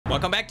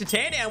Welcome back to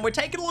Teardown. We're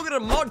taking a look at a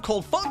mod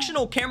called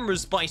Functional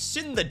Cameras by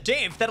Sin the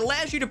Dev that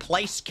allows you to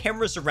place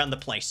cameras around the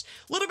place.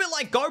 A little bit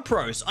like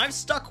GoPros. I've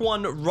stuck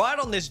one right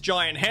on this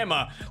giant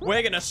hammer.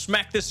 We're gonna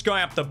smack this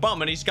guy up the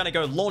bum and he's gonna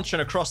go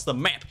launching across the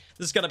map.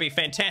 This is gonna be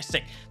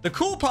fantastic. The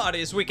cool part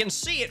is we can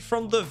see it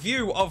from the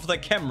view of the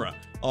camera.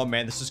 Oh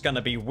man, this is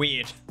gonna be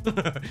weird.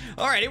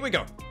 Alright, here we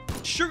go.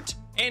 Shoot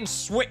and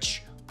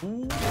switch.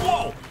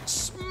 Whoa!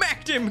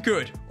 Smacked him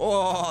good.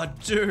 Oh,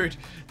 dude.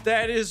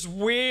 That is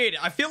weird.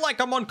 I feel like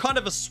I'm on kind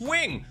of a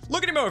swing.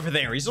 Look at him over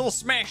there. He's all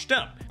smashed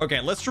up.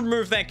 Okay, let's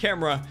remove that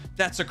camera.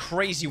 That's a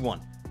crazy one.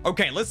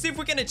 Okay, let's see if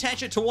we can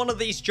attach it to one of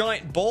these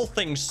giant ball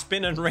things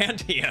spinning around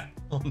here.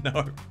 Oh,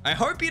 no. I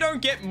hope you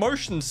don't get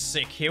motion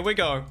sick. Here we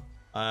go.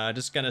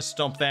 Just gonna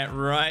stomp that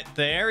right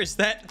there. Is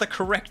that the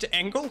correct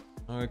angle?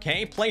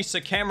 Okay, place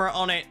a camera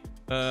on it,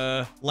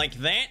 like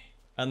that.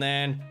 And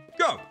then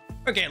go.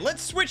 Okay,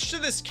 let's switch to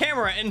this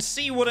camera and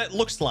see what it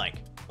looks like.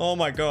 Oh,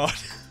 my God.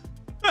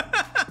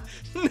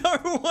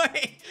 No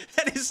way.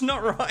 That is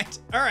not right.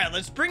 All right,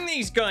 let's bring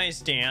these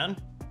guys down.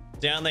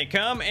 Down they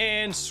come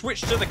and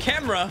switch to the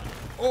camera.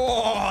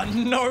 Oh,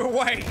 no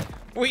way.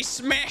 We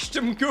smashed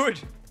them good.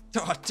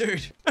 Oh,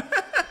 dude.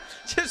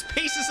 Just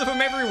pieces of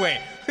them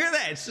everywhere. Look at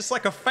that. It's just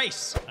like a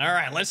face. All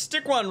right, let's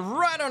stick one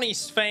right on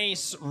his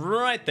face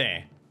right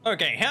there.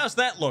 Okay, how's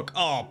that look?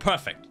 Oh,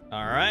 perfect.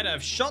 All right,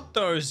 I've shot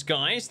those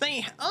guys.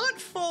 They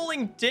aren't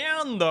falling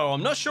down, though.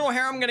 I'm not sure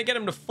how I'm going to get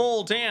them to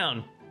fall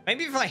down.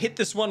 Maybe if I hit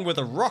this one with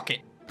a rocket.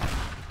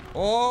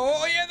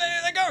 Oh, yeah,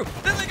 there they go.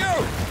 There they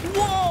go.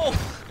 Whoa.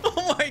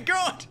 Oh, my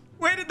God.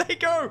 Where did they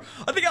go?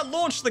 I think I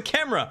launched the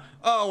camera.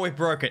 Oh, we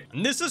broke it.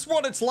 And this is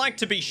what it's like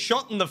to be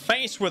shot in the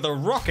face with a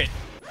rocket.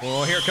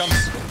 Oh, here it comes.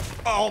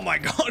 Oh, my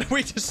God.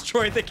 We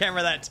destroyed the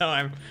camera that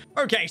time.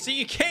 Okay, so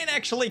you can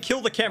actually kill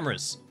the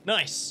cameras.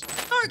 Nice.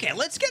 Okay,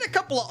 let's get a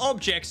couple of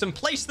objects and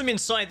place them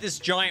inside this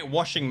giant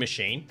washing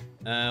machine.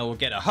 We'll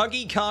get a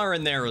Huggy car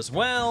in there as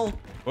well.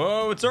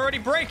 Whoa, it's already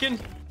breaking.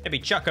 Maybe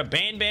chuck a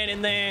Ban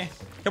in there.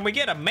 Can we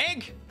get a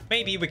Meg?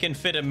 Maybe we can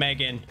fit a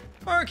Meg in.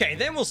 Okay,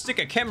 then we'll stick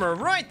a camera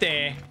right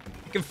there.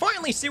 You can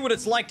finally see what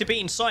it's like to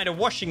be inside a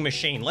washing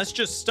machine. Let's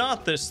just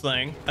start this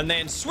thing and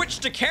then switch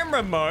to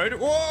camera mode.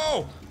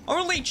 Whoa!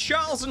 Only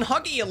Charles and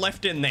Huggy are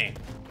left in there.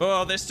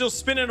 Oh, they're still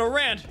spinning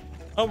around.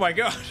 Oh my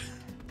God.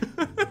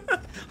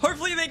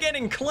 Hopefully they're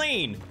getting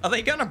clean. Are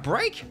they gonna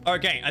break?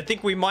 Okay, I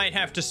think we might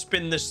have to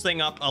spin this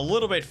thing up a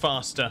little bit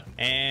faster.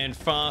 And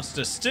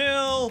faster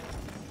still.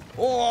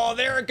 Oh,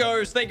 there it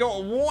goes. They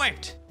got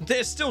wiped.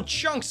 There's still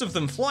chunks of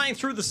them flying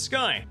through the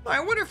sky.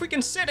 I wonder if we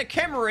can set a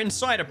camera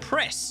inside a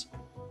press.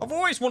 I've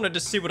always wanted to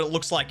see what it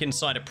looks like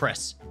inside a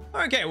press.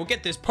 Okay, we'll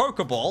get this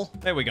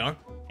Pokeball. There we go.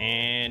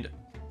 And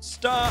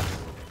start.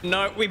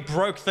 No, we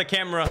broke the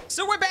camera.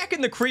 So we're back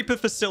in the Creeper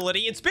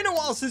facility. It's been a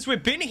while since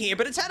we've been here,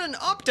 but it's had an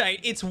update.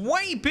 It's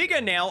way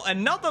bigger now.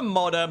 Another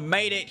modder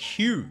made it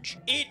huge.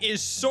 It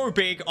is so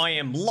big, I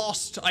am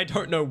lost. I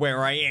don't know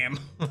where I am.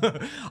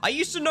 I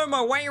used to know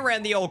my way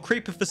around the old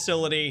Creeper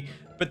facility,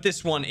 but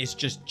this one is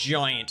just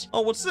giant.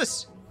 Oh, what's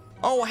this?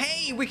 Oh,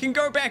 hey, we can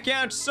go back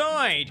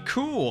outside.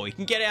 Cool. You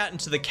can get out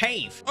into the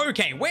cave.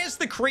 Okay, where's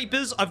the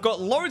creepers? I've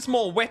got loads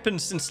more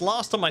weapons since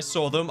last time I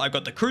saw them. I've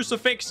got the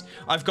crucifix.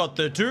 I've got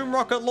the Doom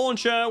rocket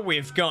launcher.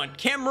 We've got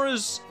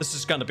cameras. This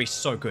is going to be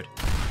so good.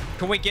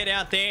 Can we get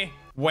out there?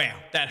 Wow,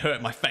 that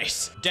hurt my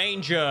face.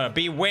 Danger.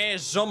 Beware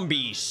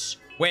zombies.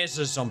 Where's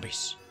the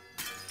zombies?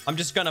 I'm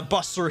just going to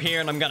bust through here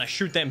and I'm going to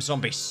shoot them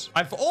zombies.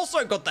 I've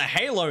also got the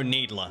Halo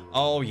Needler.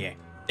 Oh, yeah.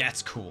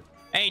 That's cool.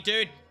 Hey,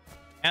 dude.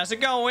 How's it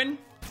going?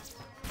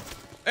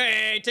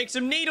 Hey, take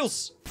some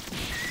needles.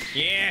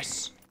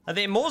 Yes. Are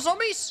there more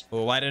zombies?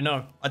 Oh, I don't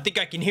know. I think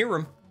I can hear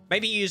them.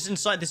 Maybe he's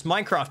inside this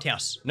Minecraft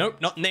house.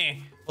 Nope, not in there.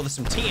 Oh, there's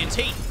some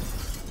TNT.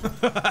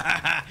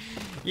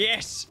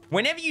 Yes.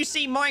 Whenever you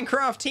see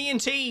Minecraft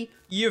TNT,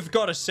 you've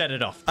got to set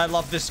it off. I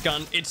love this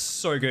gun. It's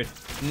so good.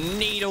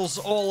 Needles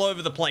all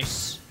over the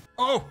place.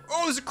 Oh,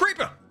 there's a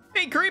creeper.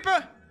 Hey,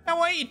 creeper.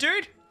 How are you,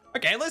 dude?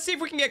 Okay, let's see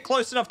if we can get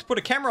close enough to put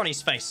a camera on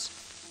his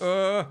face.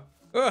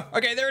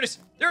 Okay, there it is.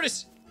 There it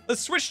is. Let's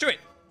switch to it.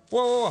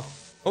 Whoa.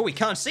 Oh, he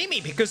can't see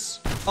me because...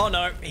 Oh,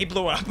 no. He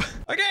blew up.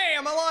 Okay,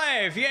 I'm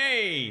alive.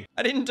 Yay.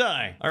 I didn't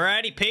die.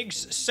 Alrighty,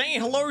 pigs. Say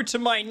hello to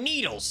my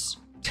needles.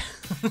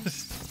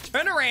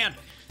 Turn around.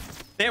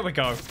 There we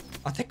go.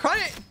 I think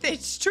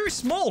it's too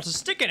small to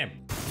stick in him.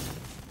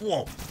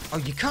 Whoa. Oh,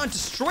 you can't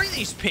destroy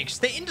these pigs.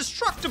 They're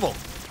indestructible.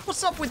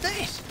 What's up with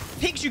that?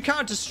 Pigs you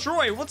can't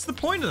destroy. What's the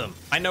point of them?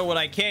 I know what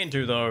I can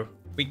do, though.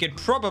 We could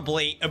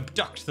probably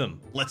abduct them.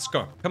 Let's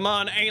go. Come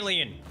on,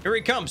 alien. Here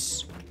he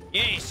comes.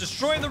 Yeah, he's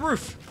destroying the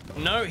roof.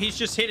 No, he's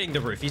just hitting the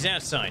roof. He's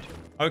outside.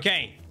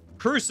 Okay.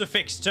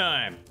 Crucifix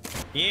time.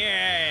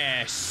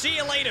 Yeah. See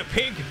you later,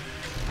 pig.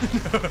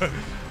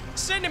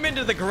 Send him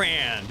into the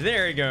ground.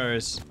 There he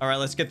goes. All right,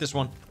 let's get this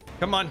one.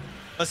 Come on.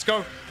 Let's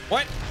go.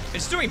 What?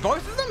 It's doing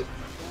both of them?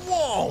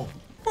 Whoa.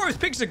 Both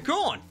pigs are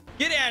gone.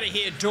 Get out of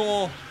here,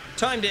 door.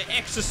 Time to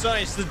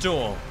exercise the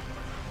door.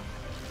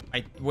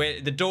 Where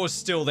the door's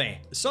still there.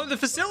 So the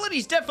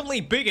facility's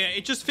definitely bigger.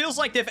 It just feels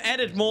like they've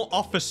added more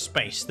office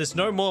space. There's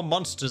no more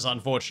monsters,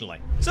 unfortunately.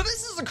 So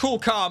this is a cool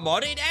car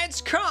mod. It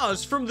adds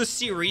cars from the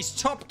series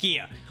Top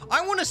Gear.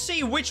 I want to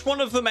see which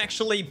one of them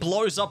actually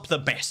blows up the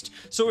best.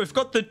 So we've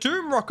got the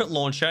Doom rocket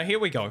launcher. Here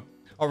we go.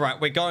 All right,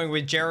 we're going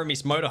with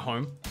Jeremy's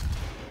motorhome.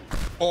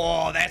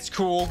 Oh, that's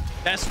cool.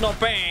 That's not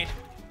bad.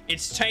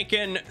 It's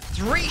taken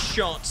 3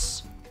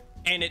 shots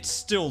and it's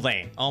still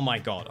there. Oh my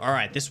God. All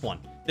right, this one.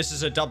 This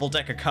is a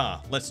double-decker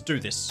car. Let's do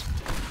this.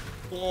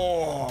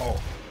 Whoa.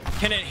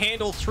 Can it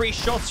handle 3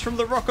 shots from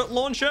the rocket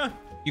launcher?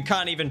 You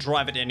can't even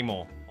drive it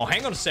anymore. Oh,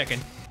 hang on a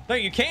second. No,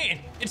 you can.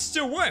 It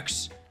still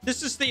works.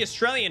 This is the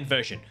Australian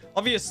version.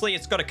 Obviously,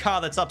 it's got a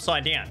car that's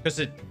upside down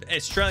because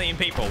Australian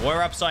people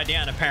were upside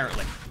down,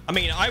 apparently. I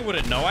mean, I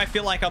wouldn't know. I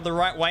feel like I'm the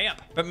right way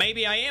up, but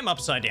maybe I am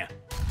upside down.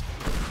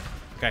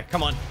 Okay,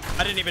 come on.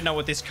 I didn't even know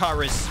what this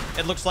car is.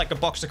 It looks like a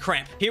box of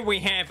crap. Here we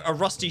have a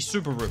rusty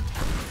Subaru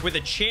with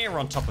a chair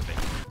on top of it.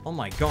 Oh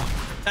my God.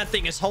 That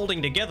thing is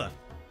holding together.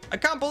 I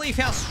can't believe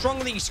how strong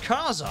these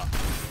cars are.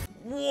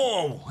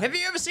 Whoa. Have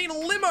you ever seen a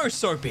limo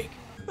so big?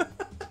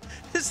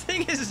 This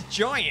thing is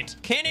giant.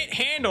 Can it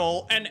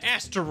handle an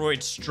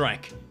asteroid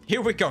strike?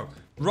 Here we go.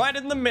 Right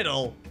in the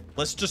middle.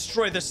 Let's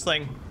destroy this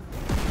thing.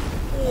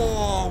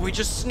 Whoa, we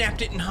just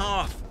snapped it in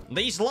half.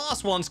 These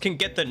last ones can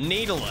get the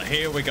needler.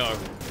 Here we go.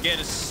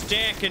 Get a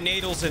stack of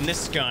needles in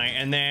this guy,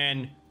 and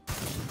then...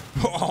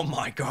 Oh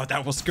my God,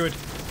 that was good.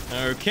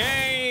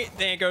 Okay,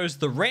 there goes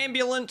the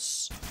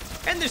Rambulance.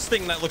 And this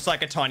thing that looks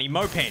like a tiny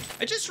moped.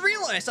 I just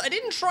realized I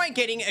didn't try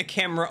getting a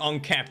camera on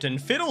Captain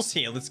Fiddles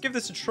here. Let's give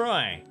this a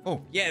try.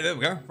 Oh, yeah, there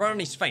we go. Right on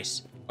his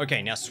face.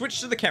 Okay, now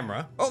switch to the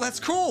camera. Oh, that's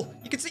cool.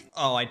 You can see...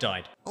 Oh, I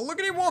died. Oh, look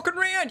at him walking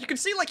around. You can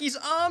see, like, his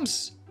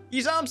arms.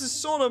 His arms is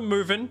sort of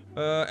moving.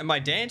 Am I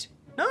dead?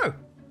 No.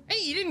 Hey,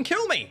 you didn't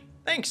kill me.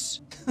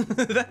 Thanks.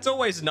 That's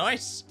always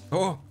nice.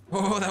 Oh,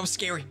 that was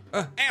scary.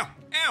 Ow,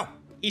 ow.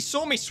 He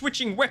saw me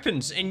switching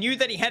weapons and knew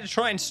that he had to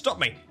try and stop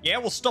me. Yeah,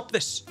 we'll stop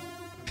this.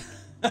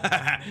 Look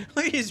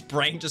at his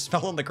brain just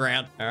fell on the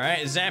ground. All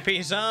right, zap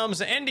his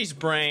arms and his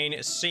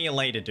brain. See you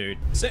later, dude.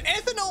 So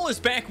Ethanol is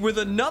back with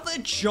another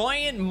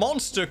giant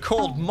monster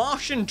called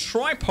Martian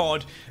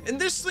Tripod. And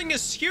this thing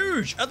is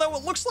huge, although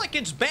it looks like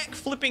it's back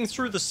flipping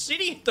through the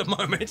city at the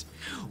moment.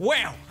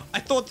 Wow, I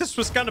thought this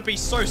was gonna be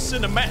so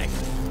cinematic,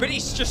 but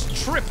he's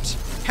just tripped.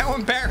 How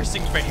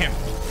embarrassing for him.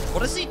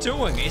 What is he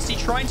doing? Is he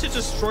trying to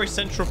destroy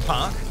Central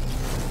Park?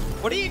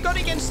 What do you got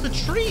against the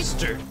trees,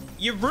 dude?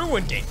 You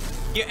ruined it.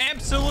 You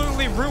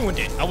absolutely ruined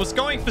it. I was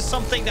going for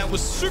something that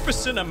was super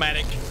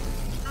cinematic.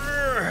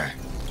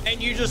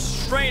 And you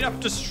just straight up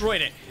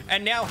destroyed it.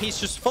 And now he's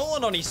just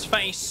fallen on his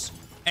face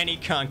and he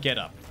can't get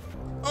up.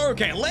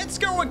 Okay, let's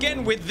go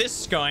again with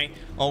this guy.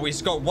 Oh,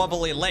 he's got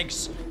wobbly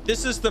legs.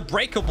 This is the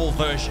breakable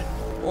version.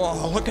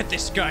 Oh, look at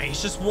this guy.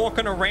 He's just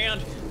walking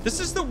around. This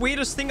is the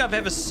weirdest thing I've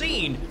ever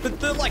seen. But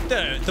the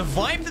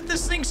vibe that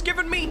this thing's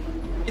given me,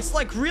 it's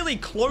like really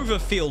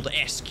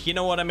Cloverfield-esque. You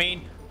know what I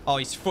mean? Oh,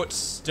 his foot's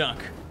stuck.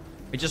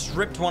 We just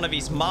ripped one of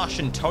his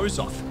Martian toes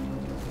off.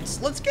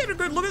 Let's get a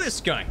good look at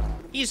this guy.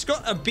 He's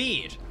got a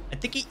beard. I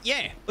think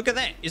yeah, look at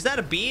that. Is that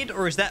a beard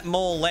or is that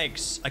more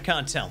legs? I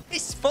can't tell.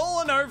 He's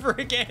fallen over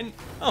again.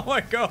 Oh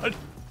my God.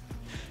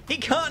 He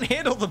can't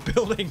handle the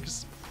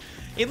buildings.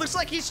 It looks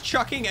like he's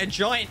chucking a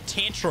giant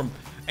tantrum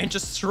and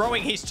just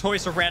throwing his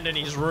toys around in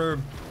his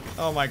room.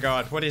 Oh my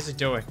God, what is he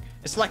doing?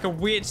 It's like a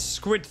weird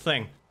squid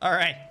thing. All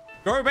right,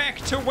 go back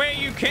to where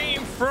you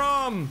came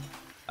from.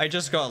 I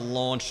just got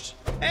launched.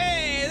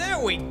 Hey, there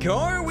we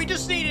go. We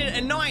just needed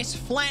a nice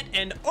flat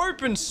and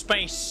open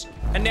space.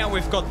 And now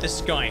we've got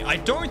this guy. I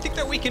don't think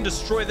that we can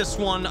destroy this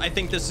one. I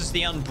think this is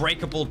the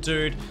unbreakable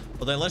dude.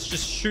 Although let's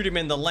just shoot him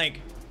in the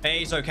leg. Hey,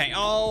 he's okay.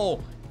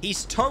 Oh,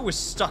 his toe is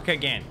stuck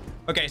again.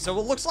 Okay, so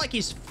it looks like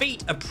his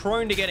feet are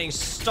prone to getting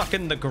stuck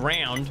in the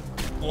ground.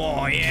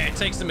 Oh, yeah, it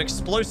takes some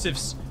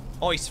explosives.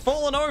 Oh, he's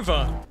fallen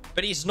over,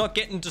 but he's not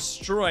getting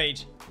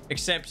destroyed.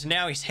 Except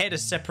now his head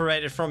is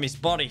separated from his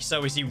body.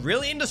 So is he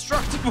really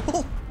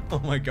indestructible? Oh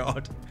my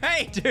God.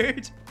 Hey,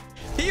 dude.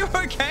 Are you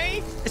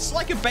okay? It's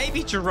like a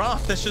baby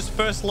giraffe that's just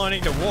first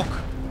learning to walk.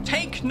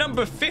 Take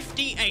number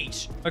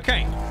 58.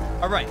 Okay.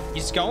 All right.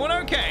 He's going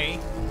okay.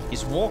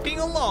 He's walking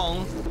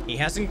along. He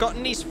hasn't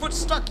gotten his foot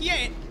stuck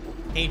yet.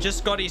 He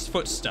just got his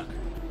foot stuck.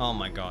 Oh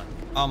my God.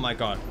 Oh my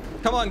God.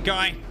 Come on,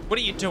 guy. What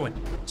are you doing?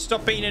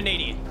 Stop being an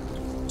idiot.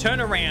 Turn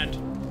around.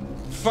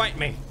 Fight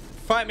me.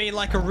 Fight me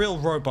like a real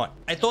robot.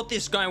 I thought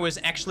this guy was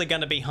actually going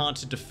to be hard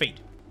to defeat,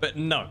 but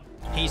no.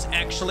 He's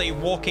actually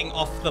walking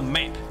off the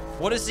map.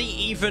 What is he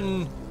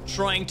even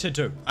trying to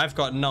do? I've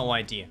got no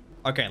idea.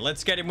 Okay,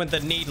 let's get him with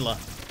the needler.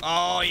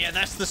 Oh, yeah,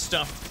 that's the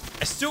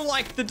stuff. I still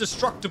like the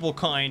destructible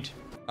kind.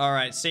 All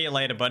right, see you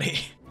later, buddy.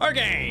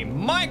 Okay,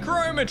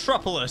 Micro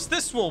Metropolis.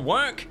 This will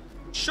work.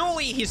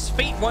 Surely his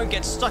feet won't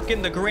get stuck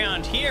in the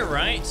ground here,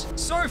 right?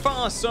 So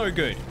far, so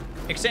good.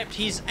 Except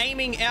he's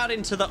aiming out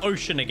into the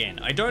ocean again.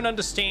 I don't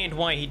understand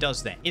why he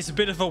does that. He's a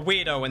bit of a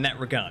weirdo in that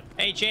regard.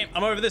 Hey, champ,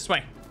 I'm over this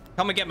way.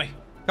 Come and get me.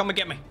 Come and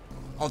get me.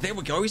 Oh, there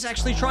we go. He's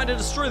actually trying to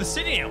destroy the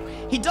city now.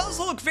 He does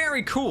look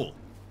very cool.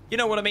 You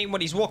know what I mean?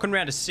 When he's walking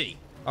around a city.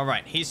 All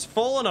right, he's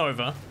fallen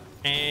over,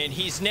 and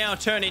he's now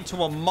turned into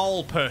a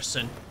mole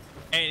person,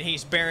 and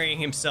he's burying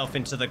himself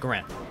into the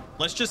ground.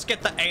 Let's just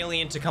get the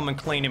alien to come and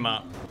clean him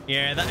up.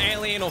 Yeah, the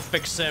alien will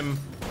fix him.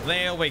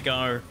 There we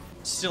go.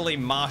 Silly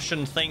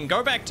Martian thing.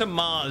 Go back to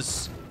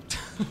Mars.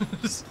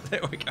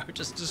 There we go.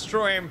 Just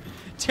destroy him.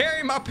 Tear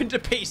him up into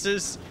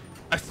pieces.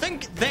 I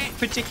think that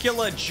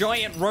particular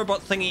giant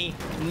robot thingy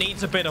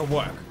needs a bit of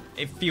work,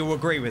 if you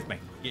agree with me.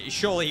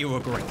 Surely you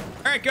agree.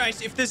 All right,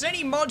 guys, if there's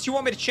any mods you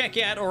want me to check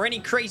out or any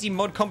crazy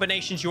mod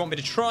combinations you want me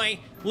to try,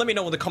 let me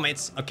know in the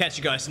comments. I'll catch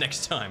you guys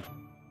next time.